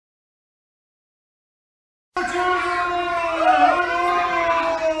What's my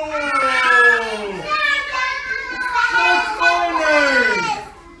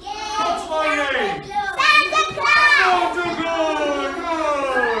name? Santa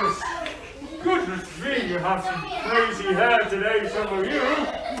Claus! Goodness me, you have some crazy hair today, some of you.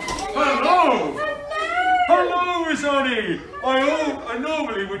 Hello! Hello, Miss Annie! I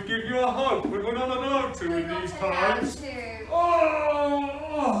normally would give you a hug, but we're not allowed to in these times.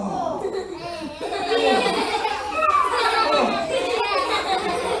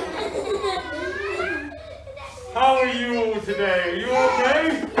 How are you all today? Are you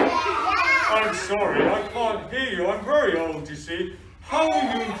okay? I'm sorry, I can't hear you. I'm very old, you see. How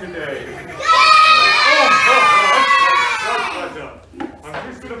are you today? That's better. I'm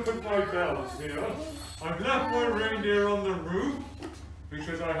just going to put my bells here. I've left my reindeer on the roof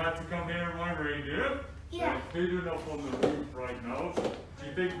because I had to come here in my reindeer. Yeah. I'm hidden up on the roof right now. Do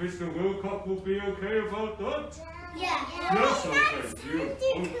you think Mr. Wilcock will be okay about that? Yeah. Yes, okay.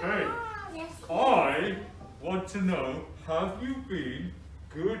 You, okay. I want to know, have you been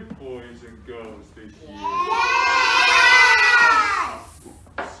good boys and girls this year? Yes!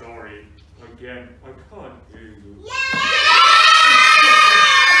 Sorry, again, I can't hear you.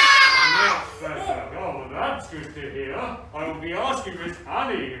 Much better. Oh, that's good to hear. I will be asking Miss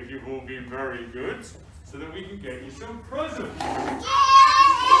Annie if you've all been very good, so that we can get you some presents.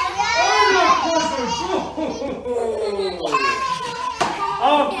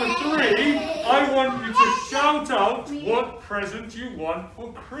 After 3, I want you to shout out what present you want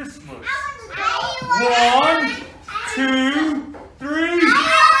for Christmas. 1, 2, 3.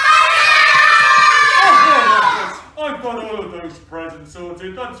 I've got all of those presents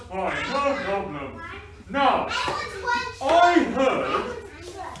sorted, that's fine, no problem. Now, I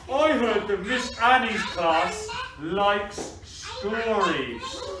heard that Miss Annie's class likes stories.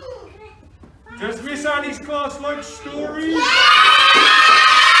 Does Miss Annie's class like stories?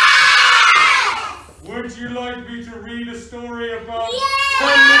 Would you like me to read a story about 10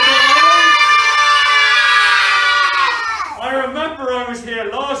 little elves? I remember I was here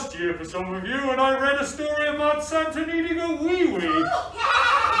last year for some of you and I read a story about Santa needing a wee-wee.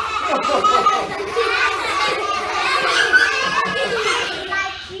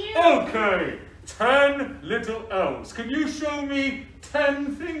 Okay, 10 little elves. Can you show me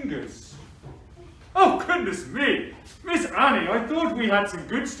 10 fingers? Oh, goodness me! Miss Annie, I thought we had some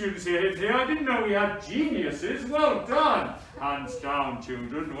good students here today. I didn't know we had geniuses. Well done. Hands down,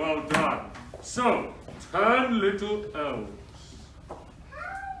 children. Well done. So, 10 little elves.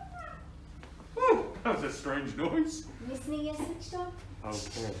 Oh, that was a strange noise. Listening is switched on.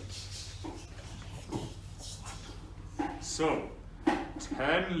 Okay. So,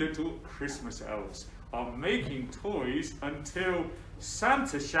 10 little Christmas elves are making toys until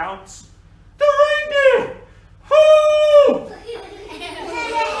Santa shouts, "The reindeer! Oh!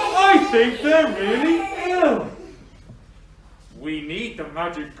 I think they're really ill. We need the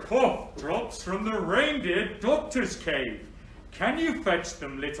magic cough drops from the reindeer doctor's cave. Can you fetch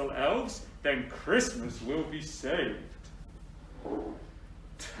them, little elves? Then Christmas will be saved."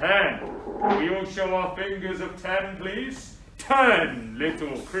 10. We all show our fingers of 10, please. 10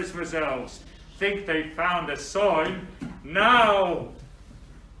 little Christmas elves think they found a sign. Now,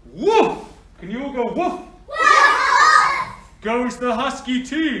 woof! Can you all go woof? Goes the husky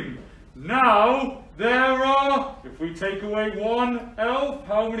team. Now, there are, if we take away 1 elf,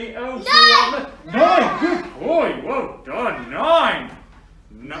 how many elves do we have left? 9! Good boy! Well done! 9!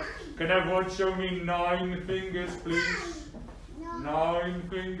 No. Can everyone show me 9 fingers, please? 9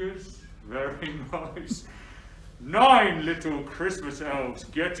 fingers. Very nice. 9 little Christmas elves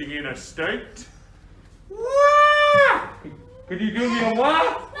getting in a state. Wah! Can you give me a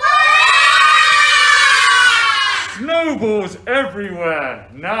wah? Snowballs everywhere.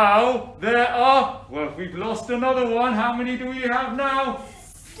 Now there are, well, we've lost another one. How many do we have now?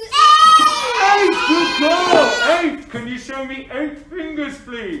 8! Good girl! 8! Can you show me 8 fingers,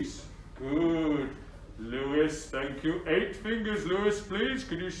 please? Good. Lewis, thank you. 8 fingers, Lewis, please.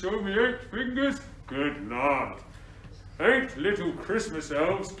 Can you show me 8 fingers? Good lord. 8 little Christmas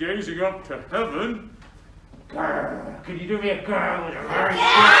elves gazing up to heaven. Grr. Can you do me a girl with a very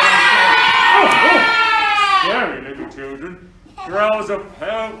scary little children? Growls a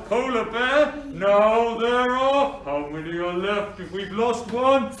polar bear. Now there are. How many are left if we've lost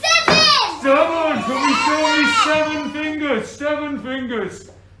 1? 7! 7! Can we show me 7 fingers? 7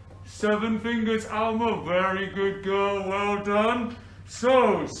 fingers. 7 fingers, Alma. Very good girl. Well done.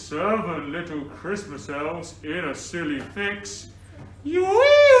 So, 7 little Christmas elves in a silly fix.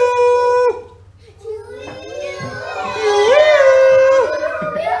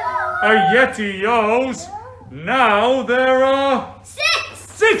 A Yeti yells, Now there are 6.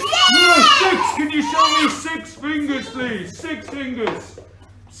 6. Yes, 6. Can you show me 6 fingers, please? 6 fingers.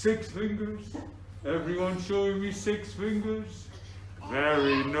 6 fingers. Everyone showing me 6 fingers.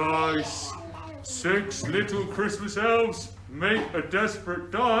 Very nice. 6 little Christmas elves make a desperate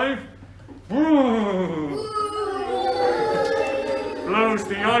dive. Woo! Blows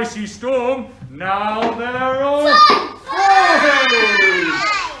the icy storm. Now there are 5.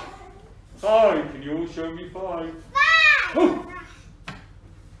 5. Can you all show me 5? 5. Oh.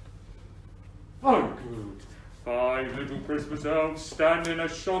 Oh, good. 5 little Christmas elves stand in a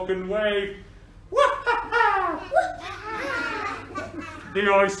shock and wave. The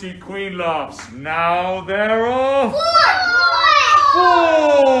icy queen laughs. Now there are 4.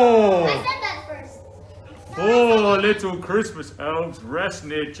 I said that first. 4 little Christmas elves rest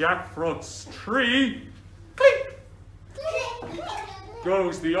near Jack Frost's tree. Clink!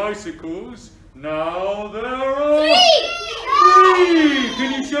 Goes the icicles. Now there are 3.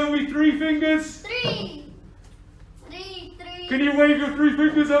 Can you show me 3 fingers? 3. Can you wave your 3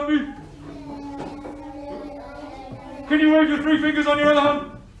 fingers at me? Can you wave your 3 fingers on your other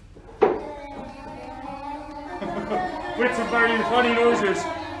hand? With some very funny noises.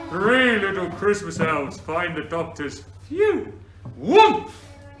 3 little Christmas elves find the doctor's phew. Whoomp!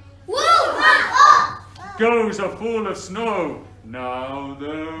 Goes a fall of snow. Now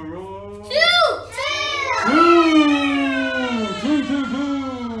there are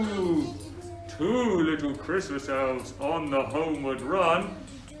 2 little Christmas elves on the homeward run.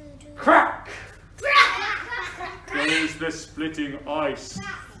 Crack! Goes the splitting ice.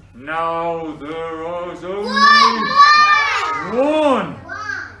 Now there is only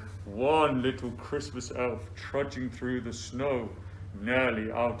 1 little Christmas elf trudging through the snow,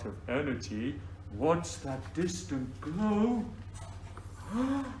 nearly out of energy. What's that distant glow?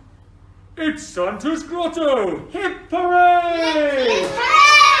 It's Santa's grotto! Hip hooray!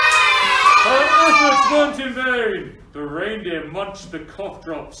 Her efforts weren't in vain. The reindeer munched the cough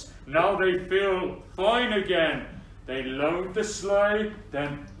drops. Now they feel fine again. They load the sleigh,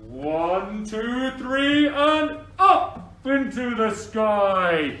 then 1, 2, 3, and up into the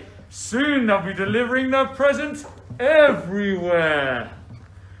sky. Soon they'll be delivering their presents everywhere.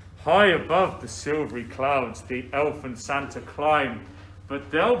 High above the silvery clouds, the elf and Santa climb. But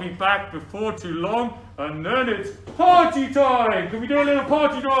they'll be back before too long, and then it's party time! Can we do a little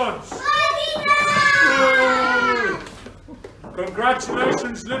party dance? Party time! Yay!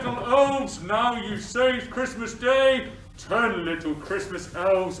 Congratulations, little elves! Now you've saved Christmas Day. 10 little Christmas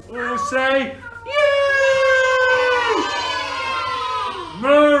elves all say, yay!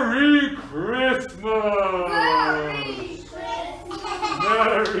 Merry Christmas!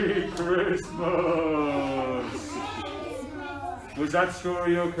 Merry Christmas! Was that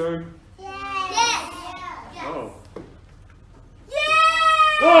story okay? Yes! Oh.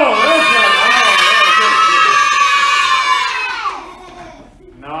 Yeah! Oh,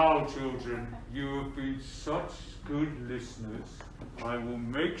 okay. Now, children, you have been such good listeners. I will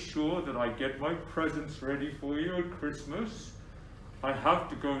make sure that I get my presents ready for you at Christmas. I have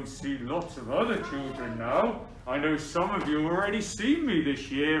to go and see lots of other children now. I know some of you have already seen me this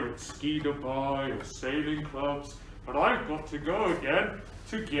year at ski-to-bye or sailing clubs, but I've got to go again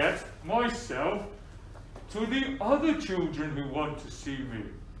to get myself to the other children who want to see me.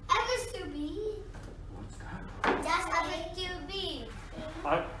 FS2B. What's that? That's FS2B.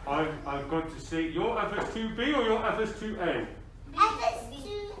 I've got to see your FS2B or your FS2A?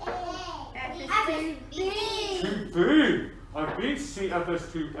 FS2A. FS2B. 2B. I've been to see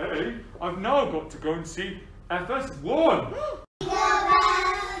FS2A. I've now got to go and see FS1. Jingle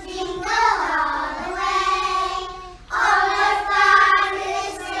bells, jingle all the way. All the fun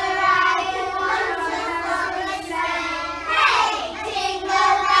is riding one horse sleigh. Hey!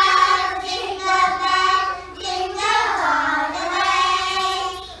 Jingle bells, jingle all the way.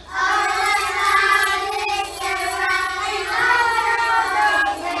 All the fun is riding one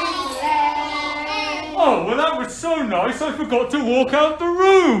horse sleigh. Oh, well that was so nice I forgot to walk out the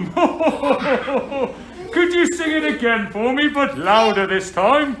room. Could you sing it again for me, but louder this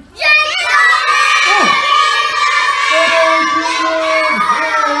time?